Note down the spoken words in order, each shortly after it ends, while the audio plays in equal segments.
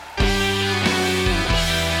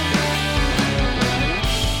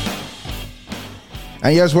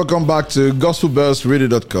And yes, welcome back to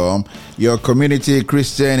GospelBellsRadio.com, your community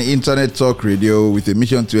Christian internet talk radio with a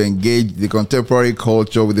mission to engage the contemporary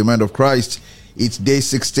culture with the mind of Christ. It's day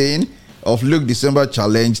 16 of Luke December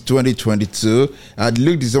Challenge 2022. And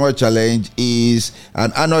Luke December Challenge is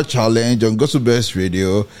an annual challenge on Gospel Bells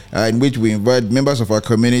Radio, in which we invite members of our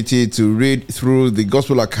community to read through the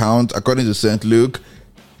gospel account according to St. Luke,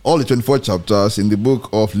 all the 24 chapters in the book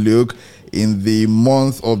of Luke, in the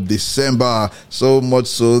month of December, so much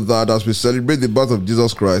so that as we celebrate the birth of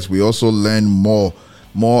Jesus Christ, we also learn more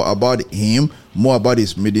about him, more about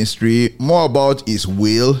his ministry, more about his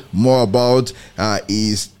will, more about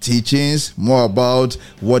his teachings, more about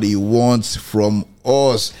what he wants from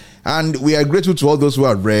us. And we are grateful to all those who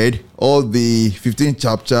have read all the 15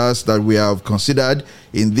 chapters that we have considered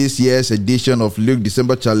in this year's edition of Luke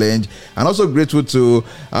December Challenge, and also grateful to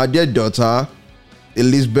our dear daughter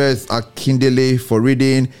Elizabeth Akindele for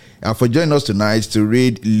reading and for joining us tonight to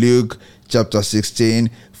read Luke chapter 16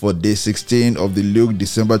 for day 16 of the Luke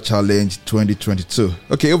December Challenge 2022.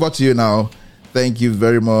 Okay, over to you now. Thank you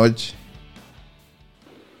very much.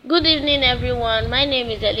 Good evening, everyone. My name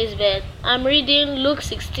is Elizabeth. I'm reading Luke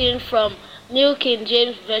 16 from New King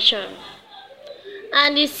James Version.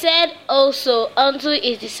 And he said also unto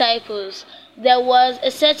his disciples, there was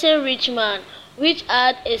a certain rich man which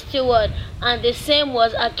had a steward, and the same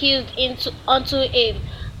was accused unto him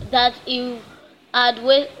that he had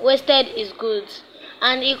wasted his goods.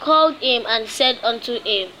 And he called him and said unto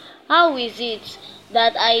him, how is it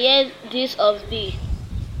that I hear this of thee?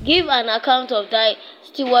 Give an account of thy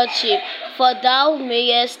stewardship, for thou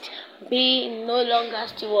mayest be no longer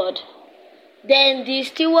steward. Then the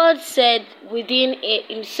steward said within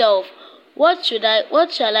himself, What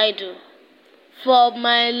shall I do? For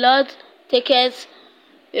my Lord taketh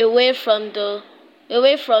away from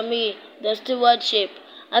me the stewardship.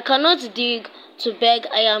 I cannot dig to beg,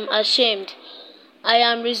 I am ashamed. I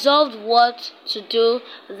am resolved what to do,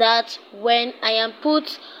 that when I am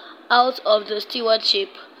put out of the stewardship,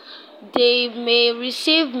 they may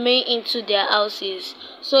receive me into their houses.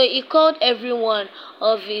 So he called every one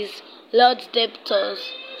of his Lord's debtors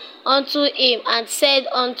unto him, and said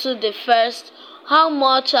unto the first, how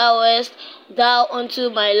much owest thou unto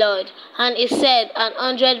my Lord? And he said,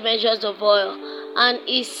 100 measures of oil. And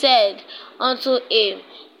he said unto him,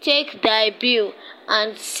 take thy bill,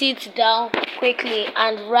 and sit down quickly,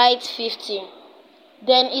 and write 50.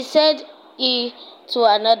 Then he said he to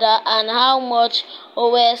another, and how much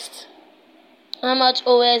owest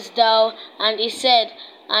thou? And he said,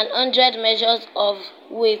 100 measures of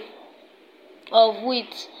wheat.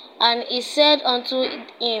 And he said unto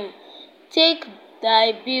him, take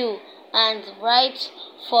thy bill, and write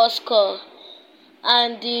fourscore.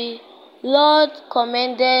 And the Lord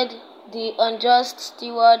commended the unjust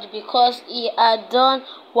steward, because he had done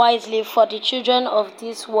wisely. For the children of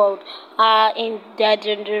this world are in their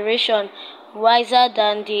generation wiser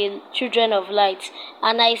than the children of light.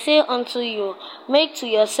 And I say unto you, make to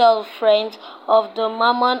yourself friends of the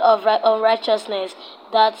mammon of unrighteousness,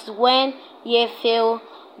 that when ye fail,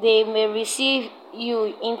 they may receive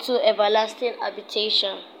you into everlasting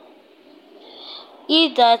habitation.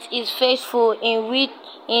 He that is faithful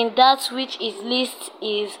in that which is least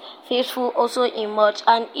is faithful also in much,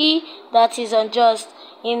 and he that is unjust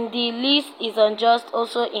in the least is unjust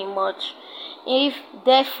also in much. If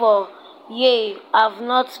therefore ye have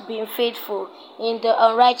not been faithful in the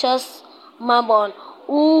unrighteous mammon,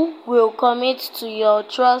 who will commit to your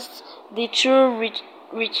trust the true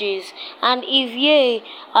riches? And if ye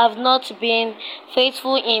have not been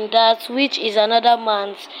faithful in that which is another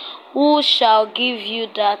man's, who shall give you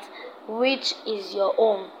that which is your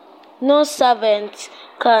own? No servant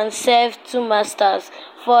can serve two masters,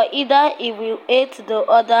 for either he will hate the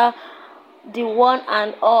one,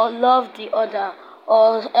 and or love the other,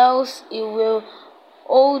 or else he will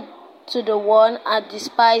hold to the one and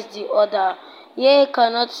despise the other. Ye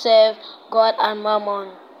cannot serve God and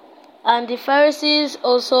mammon. And the Pharisees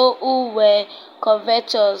also, who were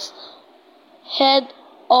covetous, heard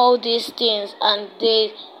all these things, and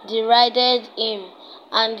they derided him.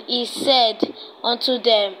 And he said unto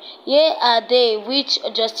them, Ye are they which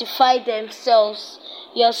justify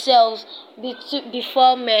yourselves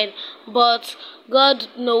before men, but God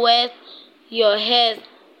knoweth your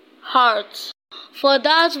hearts. For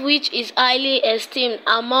that which is highly esteemed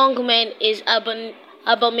among men is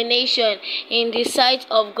abomination in the sight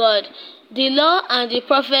of God. The law and the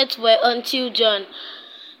prophets were until John.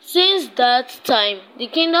 Since that time the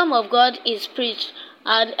kingdom of God is preached,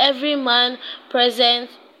 and every man present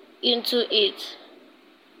into it.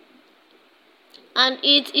 And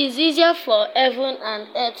it is easier for heaven and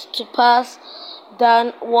earth to pass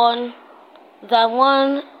than one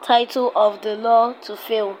title of the law to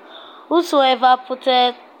fail. Whosoever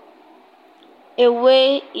putteth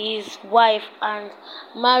away his wife and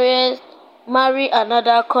marry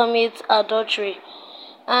another commits adultery.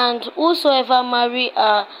 And whosoever marry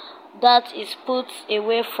her that is put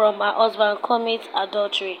away from her husband commits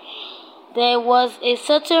adultery. There was a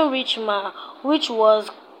certain rich man which was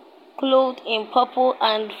clothed in purple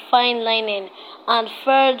and fine linen, and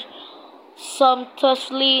fared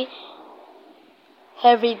sumptuously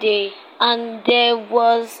every day. And there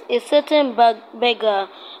was a certain beggar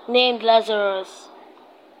named Lazarus,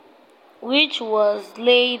 which was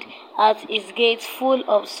laid at his gate full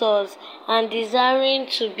of sores, and desiring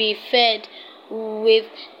to be fed with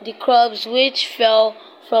the crumbs which fell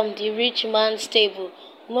from the rich man's table.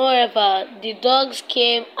 Moreover, the dogs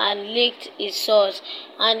came and licked his sores.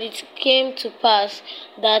 And it came to pass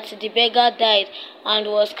that the beggar died and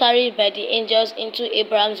was carried by the angels into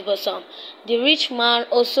Abraham's bosom. The rich man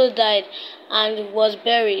also died and was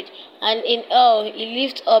buried, and in hell he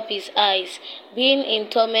lifted up his eyes, being in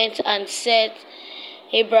torment, and set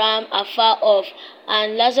Abraham afar off,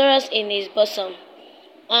 and Lazarus in his bosom.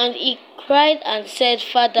 And he cried and said,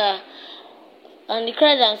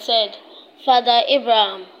 Father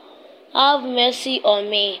Abraham, have mercy on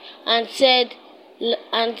me, and send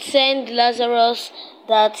Lazarus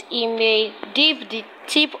that he may dip the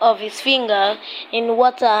tip of his finger in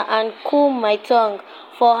water and cool my tongue,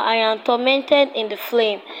 for I am tormented in the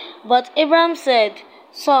flame. But Abraham said,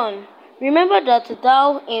 Son, remember that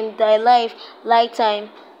thou in thy lifetime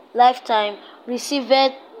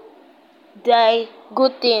received thy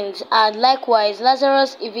good things, and likewise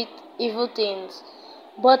Lazarus evil things.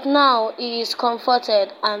 But now he is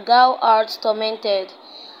comforted, and thou art tormented.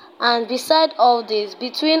 And beside all this,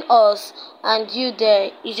 between us and you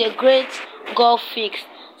there is a great gulf fixed,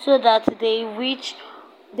 so that they which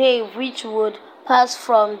would pass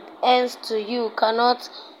from hence to you cannot,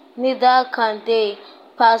 neither can they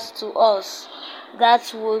pass to us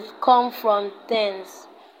that would come from thence.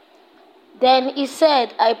 Then he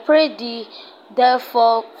said, I pray thee,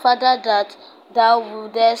 therefore, Father, that thou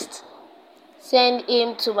wouldest send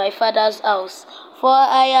him to my father's house. For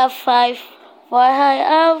I have five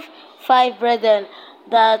brethren,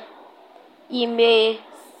 that he may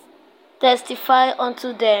testify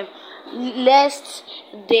unto them, lest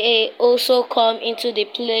they also come into the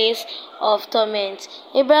place of torment.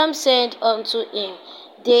 Abraham said unto him,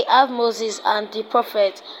 They have Moses and the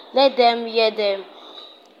prophets, let them hear them.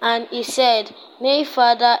 And he said, Nay,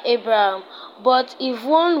 Father Abraham, but if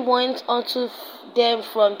one went unto them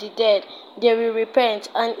from the dead, they will repent.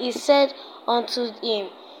 And he said unto him,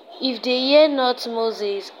 If they hear not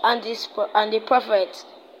Moses and the prophets,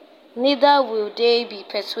 neither will they be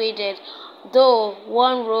persuaded, though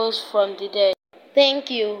one rose from the dead. Thank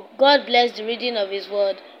you. God bless the reading of his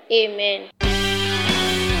word. Amen.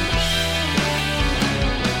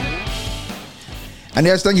 And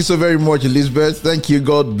yes, thank you so very much, Elizabeth. Thank you.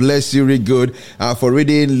 God bless you really good for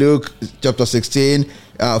reading Luke chapter 16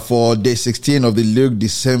 for day 16 of the Luke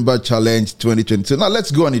December Challenge 2022. Now let's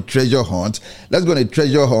go on a treasure hunt.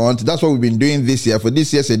 That's what we've been doing this year for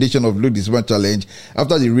this year's edition of Luke December Challenge.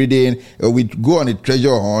 After the reading, we go on a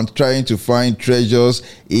treasure hunt, trying to find treasures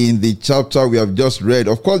in the chapter we have just read.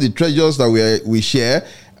 Of course, the treasures that we share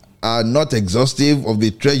are not exhaustive of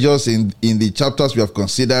the treasures in the chapters we have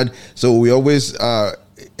considered. So we always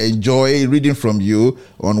enjoy reading from you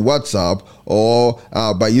on WhatsApp or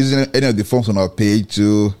by using any of the forms on our page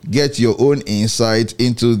to get your own insight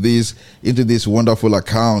into this wonderful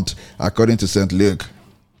account according to St. Luke.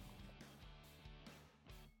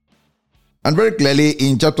 And very clearly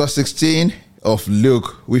in chapter 16 of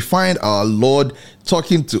Luke, we find our Lord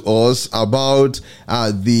talking to us about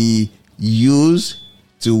the use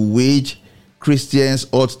to which Christians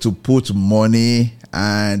ought to put money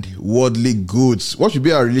and worldly goods. What should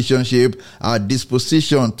be our relationship, our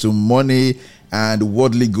disposition to money and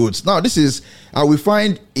worldly goods? Now, this is we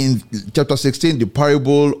find in chapter 16 the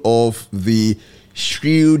parable of the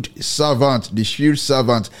shrewd servant,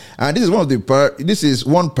 and this is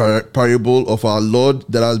one parable of our Lord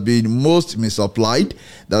that has been most misapplied,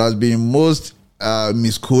 that has been most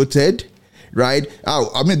misquoted. Right?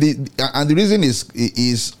 The reason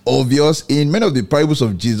is obvious. In many of the parables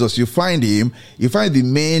of Jesus, you find the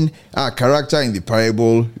main character in the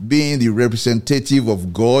parable being the representative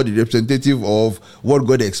of God, the representative of what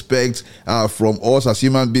God expects from us as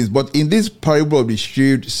human beings. But in this parable of the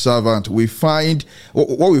shrewd servant, we find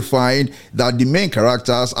that the main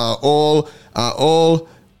characters are all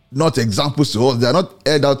not examples to us. They are not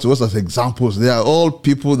held out to us as examples. They are all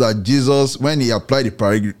people that Jesus, when he applied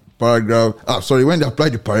the paragraph, when they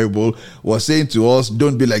applied the parable, was saying to us,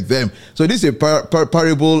 don't be like them. So this is a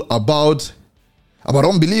parable about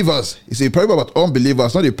unbelievers. It's a parable about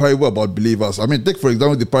unbelievers, not a parable about believers. I mean, take for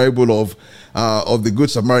example the parable of the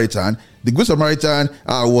Good Samaritan. The Good Samaritan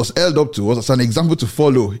was held up to us as an example to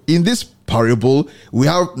follow. In this parable, we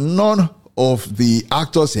have none of the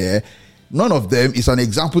actors here. None of them is an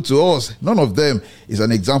example to us. None of them is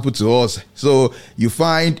an example to us. So you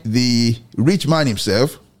find the rich man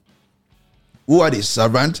himself, who had a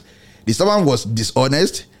servant. The servant was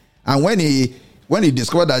dishonest, and when he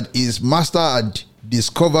discovered that his master had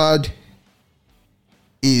discovered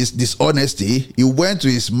his dishonesty, he went to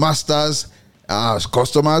his master's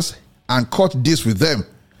customers and cut deals with them.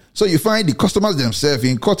 So you find the customers themselves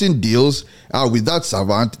in cutting deals with that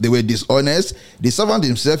servant, they were dishonest. The servant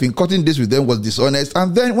himself in cutting deals with them was dishonest.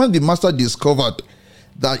 And then when the master discovered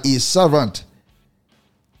that his servant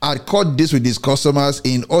had cut deals with his customers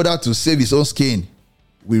in order to save his own skin,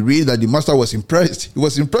 we read that the master was impressed. He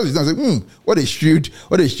was impressed with them. He said, what a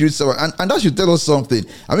shrewd servant. And that should tell us something.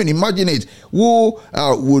 I mean, imagine it. Who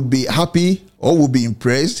would be happy or would be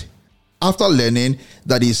impressed after learning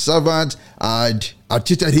that his servant had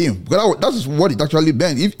cheated him? Because that's what it actually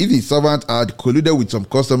meant. If his servant had colluded with some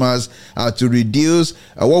customers to reduce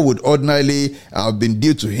what would ordinarily have been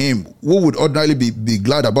due to him, who would ordinarily be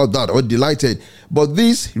glad about that or delighted? But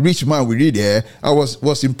this rich man we read here, I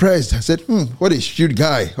was impressed. I said, what a shrewd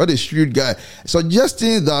guy. What a shrewd guy.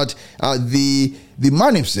 Suggesting that the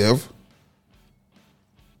man himself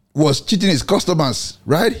was cheating his customers,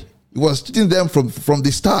 right? He was cheating them from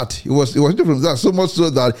the start. He was cheating from that, so much so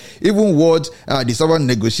that even what the servant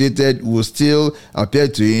negotiated will still appear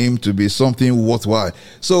to him to be something worthwhile.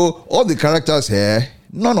 So all the characters here,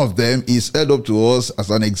 none of them is held up to us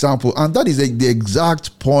as an example, and that is the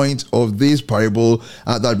exact point of this parable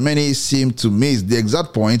that many seem to miss. The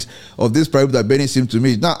exact point of this parable that many seem to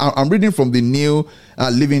miss. Now, I'm reading from the New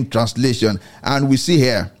Living Translation, and we see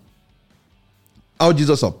here how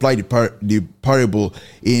Jesus applied the parable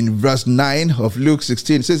in verse 9 of Luke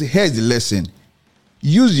 16. It says, here's the lesson.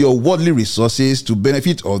 Use your worldly resources to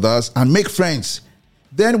benefit others and make friends.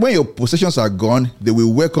 Then when your possessions are gone, they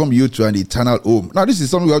will welcome you to an eternal home. Now, this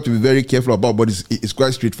is something we have to be very careful about, but it's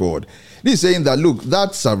quite straightforward. This is saying that, look,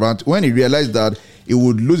 that servant, when he realized that he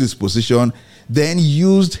would lose his position, then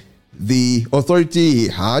used the authority he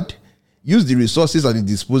had, use the resources at his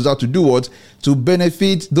disposal to do what? To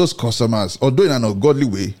benefit those customers, although in an ungodly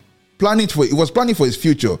way. He was planning for his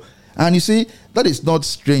future. And you see, that is not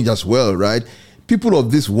strange as well, right? People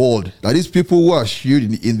of this world, that is people who are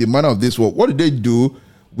shrewd in the manner of this world, what do they do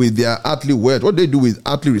with their earthly wealth? What do they do with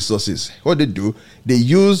earthly resources? What do? They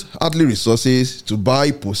use earthly resources to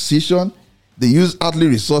buy position. They use earthly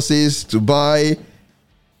resources to buy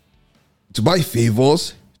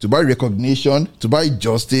favors, to buy recognition, to buy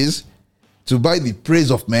justice, to buy the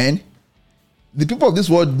praise of men. The people of this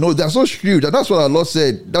world know, they're so shrewd, and that's what our Lord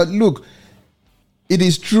said, that look, it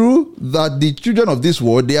is true that the children of this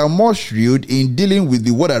world, they are more shrewd in dealing with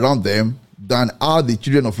the world around them than are the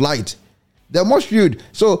children of light. They're more shrewd.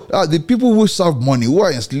 So the people who serve money, who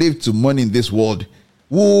are enslaved to money in this world,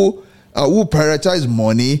 who prioritize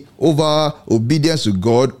money over obedience to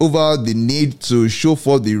God, over the need to show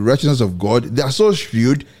forth the righteousness of God, they are so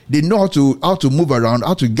shrewd. They know how to move around,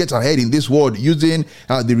 how to get ahead in this world using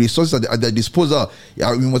the resources at their disposal.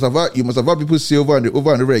 You must have heard people say over and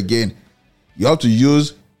over again, you have to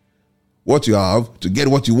use what you have to get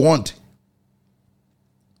what you want.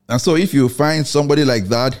 And so if you find somebody like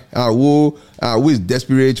that who is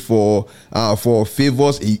desperate for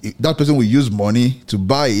favors, that person will use money to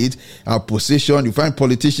buy it, possession. You find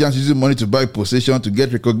politicians using money to buy possession, to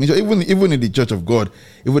get recognition, even in the church of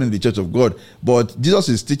God. But Jesus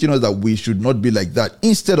is teaching us that we should not be like that.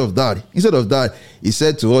 Instead of that, he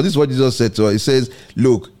said to us, this is what Jesus said to us. He says,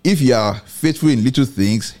 look, if you are faithful in little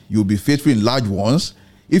things, you'll be faithful in large ones.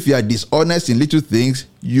 If you are dishonest in little things,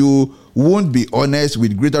 you won't be honest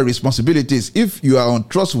with greater responsibilities. If you are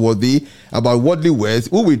untrustworthy about worldly wealth,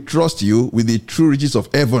 who will trust you with the true riches of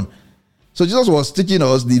heaven? So Jesus was teaching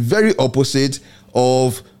us the very opposite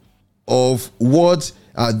of what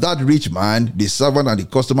that rich man, the servant, and the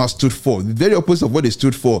customer stood for. The very opposite of what they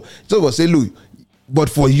stood for. Jesus was saying, look, but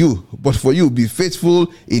for you, be faithful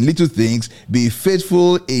in little things, be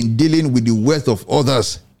faithful in dealing with the wealth of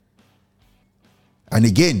others. And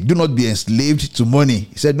again, do not be enslaved to money.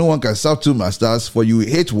 He said, no one can serve two masters, for you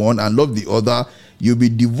hate one and love the other. You'll be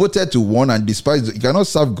devoted to one and despise the other. You cannot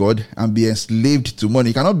serve God and be enslaved to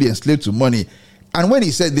money. You cannot be enslaved to money. And when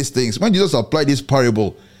he said these things, when Jesus applied this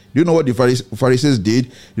parable, do you know what the Pharisees did?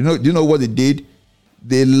 Do you know what they did?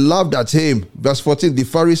 they laughed at him. Verse 14, the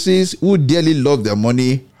Pharisees who dearly loved their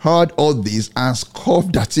money heard all this and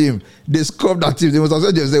scoffed at him. They scoffed at him. They must have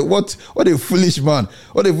said to themselves, what a foolish man.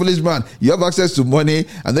 What a foolish man. You have access to money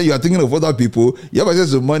and then you are thinking of other people. You have access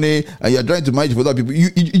to money and you are trying to manage with other people. You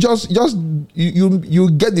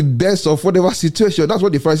get the best of whatever situation. That's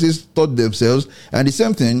what the Pharisees thought themselves. And the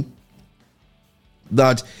same thing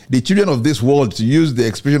that the children of this world, to use the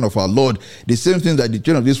expression of our Lord, the same thing that the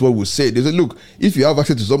children of this world will say. They say, look, if you have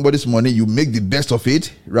access to somebody's money, you make the best of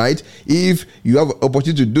it, right? If you have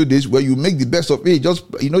opportunity to do this, well, you make the best of it. Just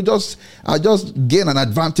gain an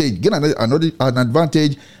advantage, an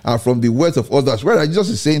advantage from the wealth of others. Whereas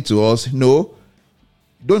Jesus is saying to us, no,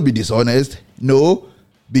 don't be dishonest. No,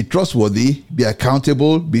 be trustworthy, be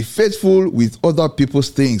accountable, be faithful with other people's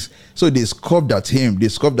things. So they scoffed at him.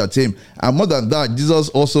 And more than that, Jesus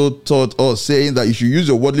also taught us, saying that you should use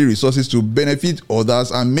your worldly resources to benefit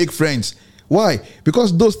others and make friends. Why?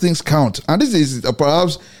 Because those things count. And this is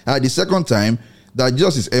perhaps the second time that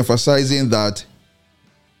Jesus is emphasizing that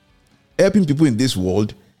helping people in this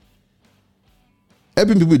world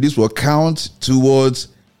count towards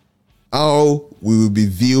how we will be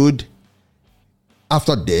viewed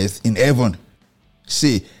after death in heaven.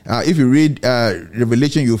 See, if you read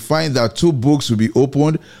Revelation, you'll find that 2 books will be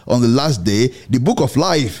opened on the last day. The book of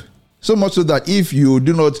life. So much so that if you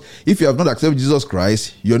have not accepted Jesus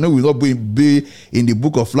Christ, your name will not be in the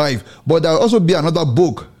book of life. But there will also be another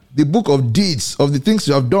book, the book of deeds, of the things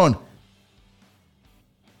you have done.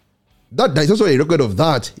 There is also a record of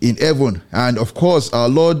that in heaven. And of course, our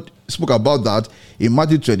Lord spoke about that in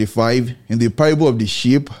Matthew 25, in the parable of the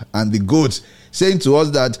sheep and the goats, saying to us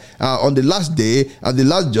that on the last day, at the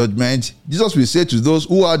last judgment, Jesus will say to those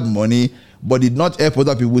who had money but did not help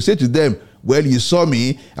other people, will say to them, well, you saw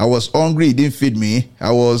me, I was hungry, you didn't feed me,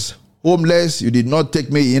 I was homeless, you did not take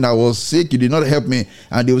me in, I was sick, you did not help me.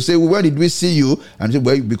 And they will say, well, when did we see you? And say,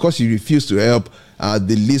 well, because you refused to help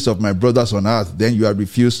the least of my brothers on earth, then you have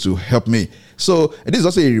refused to help me. So it is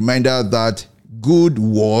also a reminder that good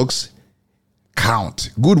works count.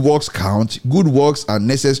 Good works count. Good works are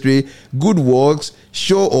necessary. Good works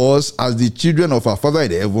show us as the children of our Father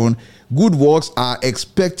in heaven. Good works are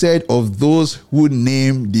expected of those who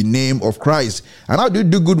name the name of Christ. And how do you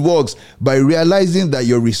do good works? By realizing that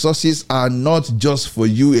your resources are not just for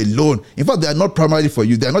you alone. In fact, they are not primarily for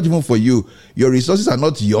you. They are not even for you. Your resources are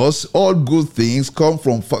not yours. All good things come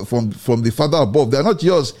from the Father above. They are not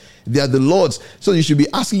yours. They are the Lord's. So you should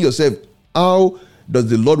be asking yourself, how does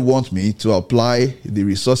the Lord want me to apply the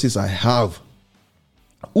resources I have?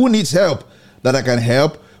 Who needs help that I can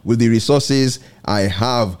help with the resources I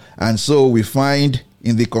have? And so we find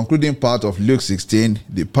in the concluding part of Luke 16,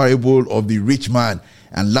 the parable of the rich man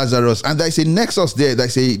and Lazarus. And there is a nexus there. There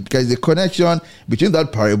is a connection between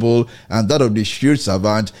that parable and that of the shrewd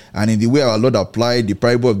servant, and in the way our Lord applied the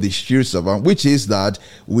parable of the shrewd servant, which is that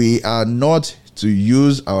we are not to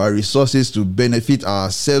use our resources to benefit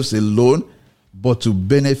ourselves alone, but to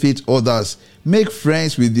benefit others. Make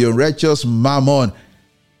friends with the unrighteous mammon.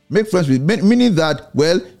 Make friends with, meaning that,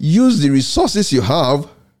 well, use the resources you have,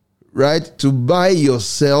 right, to buy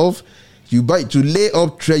yourself, to lay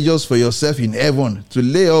up treasures for yourself in heaven, to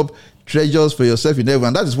lay up treasures for yourself in heaven.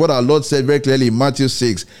 And that is what our Lord said very clearly in Matthew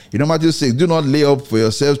 6. Matthew 6, do not lay up for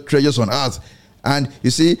yourselves treasures on earth. And you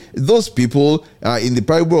see, those people in the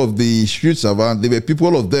parable of the shrewd servant, they were people,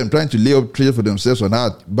 all of them, trying to lay up treasure for themselves on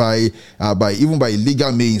earth by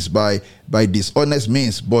illegal means, by dishonest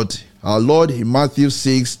means. But our Lord in Matthew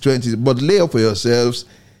 6:20, but lay up for yourselves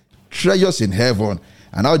treasures in heaven.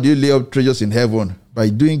 And how do you lay up treasures in heaven? By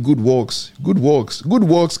doing good works. Good works. Good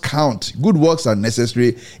works count. Good works are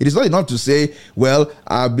necessary. It is not enough to say, well,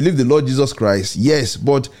 I believe the Lord Jesus Christ. Yes,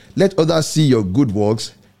 but let others see your good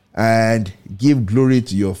works and give glory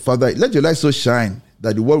to your Father. Let your light so shine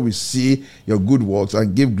that the world will see your good works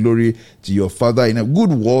and give glory to your Father. Good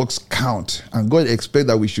works count, and God expects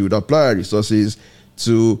that we should apply our resources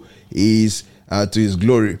to His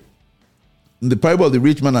glory. In the parable of the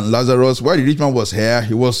rich man and Lazarus, while the rich man was here,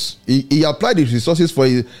 he applied his resources for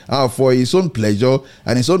his own pleasure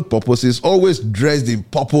and his own purposes. Always dressed in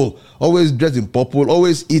purple, always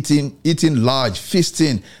eating large,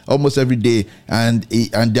 feasting almost every day. And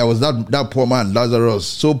there was that poor man Lazarus,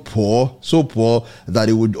 so poor that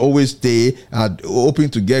he would always stay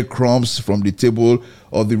hoping to get crumbs from the table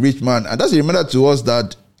of the rich man. And that's a reminder to us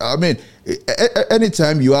that,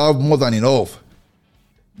 anytime you have more than enough,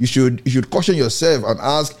 you should caution yourself and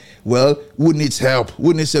ask, well, who needs help?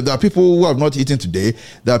 Who needs help? There are people who have not eaten today.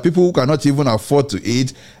 There are people who cannot even afford to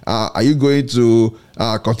eat. Are you going to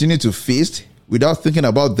continue to feast without thinking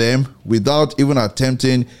about them, without even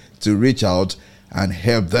attempting to reach out and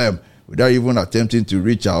help them without even attempting to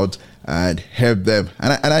reach out and help them.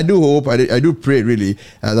 And I do hope, I do pray really,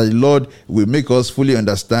 that the Lord will make us fully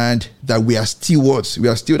understand that we are stewards.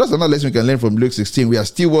 That's another lesson we can learn from Luke 16. We are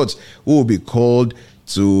stewards who will be called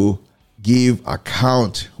to give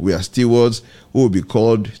account. We are stewards who will be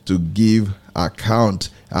called to give account.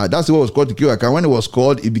 That's what was called to give account. When it was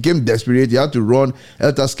called, it became desperate. You had to run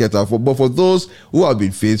helter skelter. But for those who have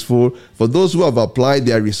been faithful, for those who have applied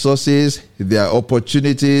their resources, their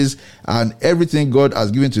opportunities, and everything God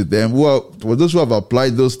has given to them, for those who have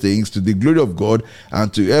applied those things to the glory of God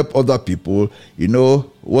and to help other people, you know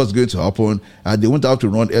what's going to happen, and they won't have to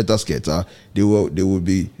run helter skelter. They will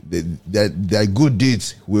be their good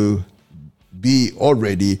deeds will be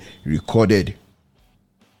already recorded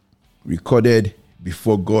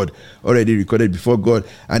before God. Already recorded before God.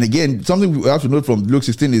 And again, something we have to note from Luke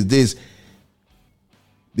 16 is this: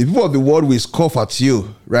 the people of the world will scoff at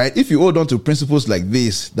you, right? If you hold on to principles like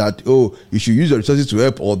this, that, you should use your resources to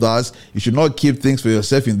help others, you should not keep things for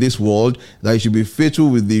yourself in this world, that you should be faithful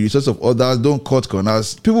with the resources of others, don't cut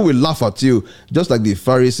corners, people will laugh at you, just like the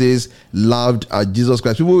Pharisees laughed at Jesus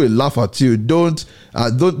Christ. People will laugh at you. Don't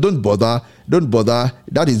bother.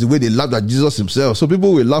 That is the way they laughed at Jesus himself. So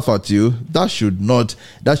people will laugh at you. That should not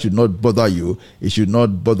bother you. It should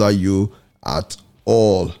not bother you at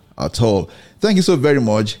all. Thank you so very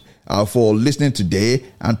much for listening today,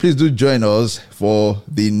 and please do join us for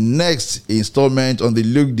the next installment on the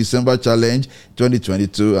Luke December Challenge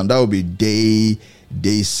 2022, and that will be day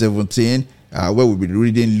 17, where we'll be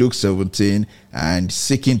reading Luke 17 and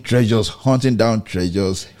seeking treasures, hunting down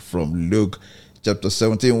treasures from Luke chapter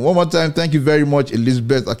 17. One more time, thank you very much,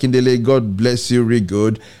 Elizabeth Akindele. God bless you, really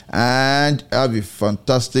good, and have a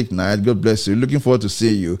fantastic night. God bless you. Looking forward to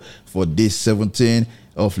seeing you for day 17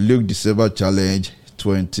 of Luke December Challenge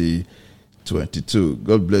 2022.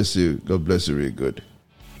 God bless you. God bless you, really good.